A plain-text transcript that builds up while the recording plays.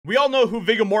We all know who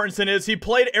Viggo Mortensen is. He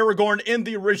played Aragorn in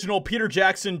the original Peter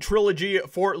Jackson trilogy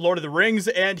for Lord of the Rings,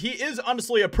 and he is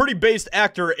honestly a pretty based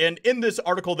actor. And in this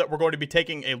article that we're going to be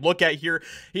taking a look at here,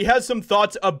 he has some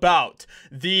thoughts about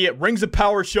the Rings of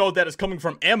Power show that is coming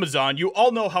from Amazon. You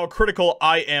all know how critical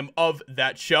I am of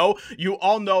that show. You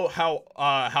all know how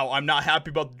I'm not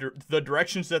happy about the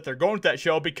directions that they're going with that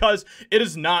show, because it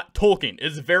is not Tolkien.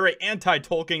 It is very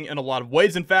anti-Tolkien in a lot of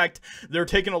ways. In fact, they're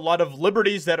taking a lot of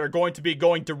liberties that are going to be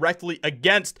going directly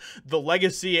against the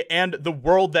legacy and the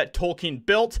world that Tolkien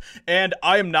built, and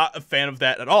I am not a fan of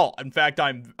that at all. In fact,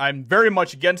 I'm very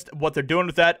much against what they're doing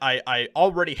with that. I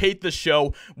already hate this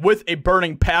show with a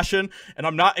burning passion, and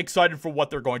I'm not excited for what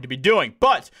they're going to be doing.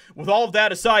 But with all of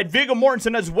that aside, Viggo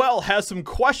Mortensen as well has some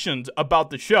questions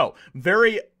about the show.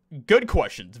 Very good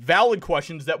questions, valid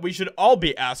questions that we should all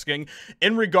be asking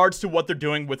in regards to what they're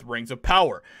doing with Rings of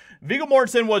Power. Viggo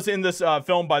Mortensen was in this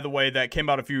film, by the way, that came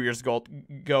out a few years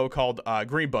ago called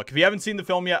Green Book. If you haven't seen the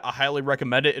film yet, I highly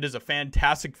recommend it. It is a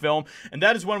fantastic film, and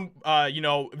that is when,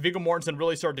 Viggo Mortensen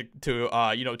really started to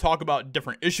talk about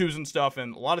different issues and stuff,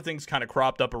 and a lot of things kind of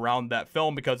cropped up around that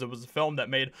film because it was a film that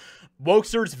made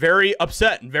wokesters very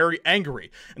upset and very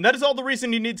angry. And that is all the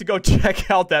reason you need to go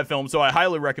check out that film, so I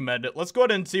highly recommend it. Let's go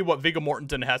ahead and see what Viggo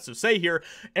Mortensen has to say here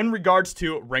in regards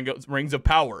to Rings of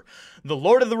Power. The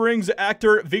Lord of the Rings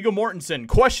actor Viggo Mortensen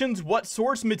questions what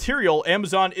source material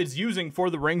Amazon is using for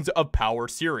the Rings of Power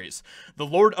series. The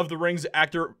Lord of the Rings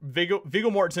actor Viggo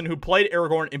Mortensen, who played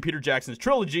Aragorn in Peter Jackson's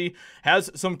trilogy, has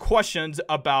some questions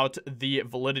about the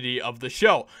validity of the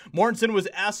show. Mortensen was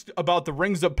asked about the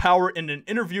Rings of Power in an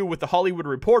interview with The Hollywood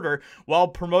Reporter while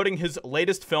promoting his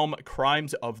latest film,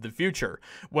 Crimes of the Future.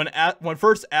 When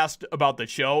first asked about the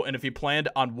show and if he planned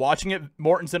on watching it,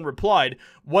 Mortensen replied,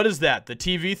 "What is that, the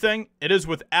TV thing? It is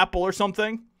with Apple or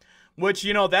something?" Which,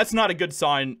 that's not a good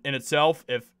sign in itself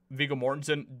if Viggo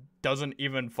Mortensen doesn't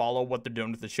even follow what they're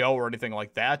doing with the show or anything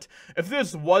like that. If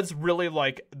this was really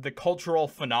like the cultural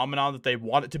phenomenon that they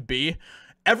want it to be,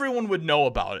 everyone would know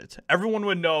about it. Everyone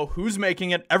would know who's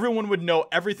making it. Everyone would know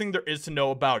everything there is to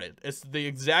know about it. It's the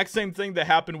exact same thing that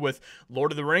happened with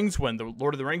Lord of the Rings when the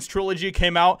Lord of the Rings trilogy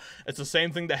came out. It's the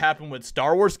same thing that happened when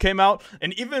Star Wars came out.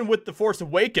 And even with The Force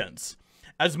Awakens,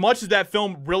 as much as that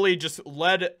film really just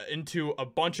led into a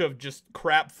bunch of just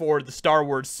crap for the Star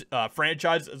Wars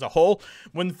franchise as a whole,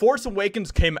 when Force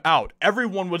Awakens came out,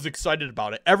 everyone was excited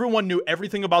about it. Everyone knew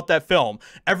everything about that film.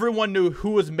 Everyone knew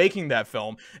who was making that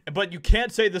film. But you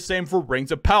can't say the same for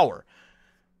Rings of Power.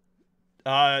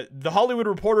 The Hollywood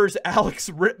Reporter's Alex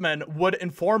Rittman would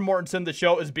inform Mortensen the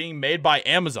show is being made by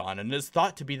Amazon and is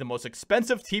thought to be the most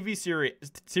expensive TV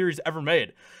series ever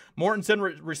made.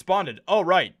 Mortensen responded, "Oh,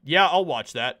 right. Yeah, I'll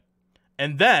watch that."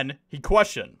 And then he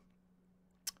questioned,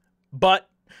 "But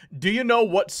do you know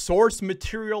what source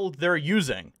material they're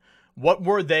using? What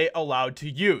were they allowed to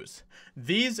use?"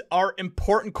 These are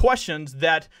important questions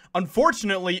that,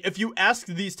 unfortunately, if you ask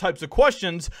these types of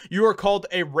questions, you are called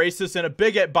a racist and a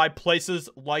bigot by places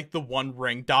like the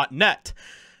OneRing.net.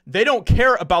 They don't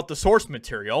care about the source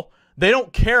material. They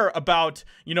don't care about,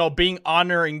 being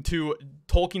honoring to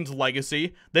Tolkien's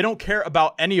legacy. They don't care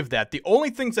about any of that. The only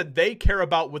things that they care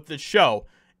about with this show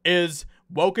is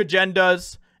woke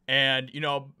agendas and,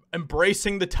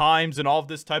 embracing the times and all of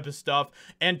this type of stuff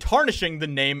and tarnishing the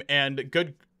name and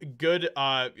good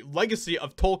legacy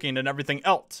of Tolkien and everything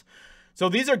else. So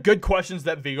these are good questions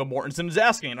that Viggo Mortensen is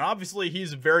asking, and obviously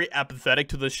he's very apathetic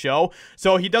to the show,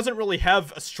 so he doesn't really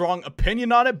have a strong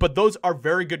opinion on it, but those are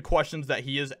very good questions that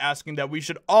he is asking that we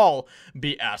should all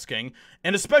be asking,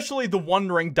 and especially the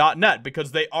OneRing.net,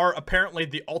 because they are apparently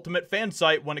the ultimate fan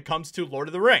site when it comes to Lord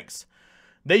of the Rings.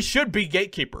 They should be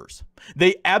gatekeepers.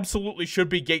 They absolutely should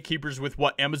be gatekeepers with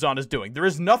what Amazon is doing. There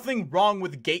is nothing wrong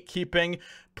with gatekeeping,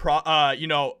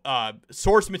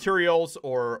 source materials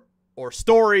or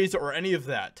stories or any of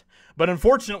that. But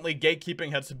unfortunately,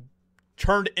 gatekeeping has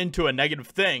turned into a negative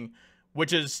thing,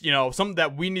 which is, something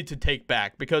that we need to take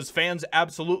back, because fans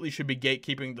absolutely should be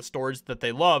gatekeeping the stories that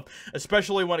they love,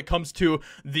 especially when it comes to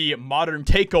the modern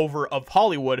takeover of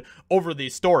Hollywood over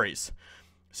these stories.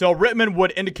 So Rittman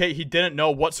would indicate he didn't know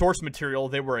what source material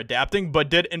they were adapting, but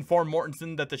did inform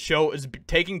Mortensen that the show is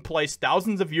taking place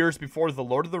thousands of years before The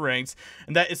Lord of the Rings,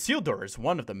 and that Isildur is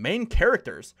one of the main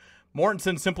characters.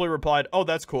 Mortensen simply replied, "Oh,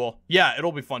 that's cool. Yeah,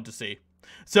 it'll be fun to see."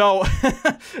 So,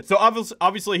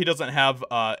 obviously he doesn't have,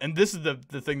 and this is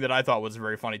the thing that I thought was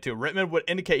very funny too. Rittman would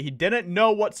indicate he didn't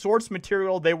know what source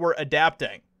material they were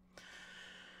adapting.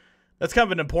 That's kind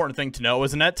of an important thing to know,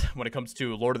 isn't it, when it comes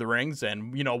to Lord of the Rings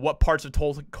and, what parts of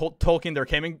Tolkien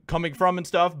they're coming from and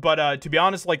stuff. But to be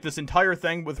honest, like, this entire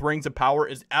thing with Rings of Power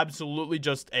is absolutely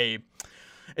just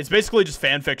It's basically just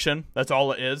fan fiction. That's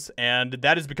all it is. And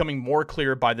that is becoming more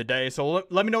clear by the day. So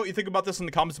let me know what you think about this in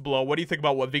the comments below. What do you think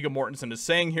about what Viggo Mortensen is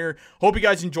saying here? Hope you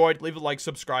guys enjoyed. Leave a like,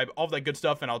 subscribe, all of that good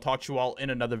stuff. And I'll talk to you all in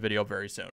another video very soon.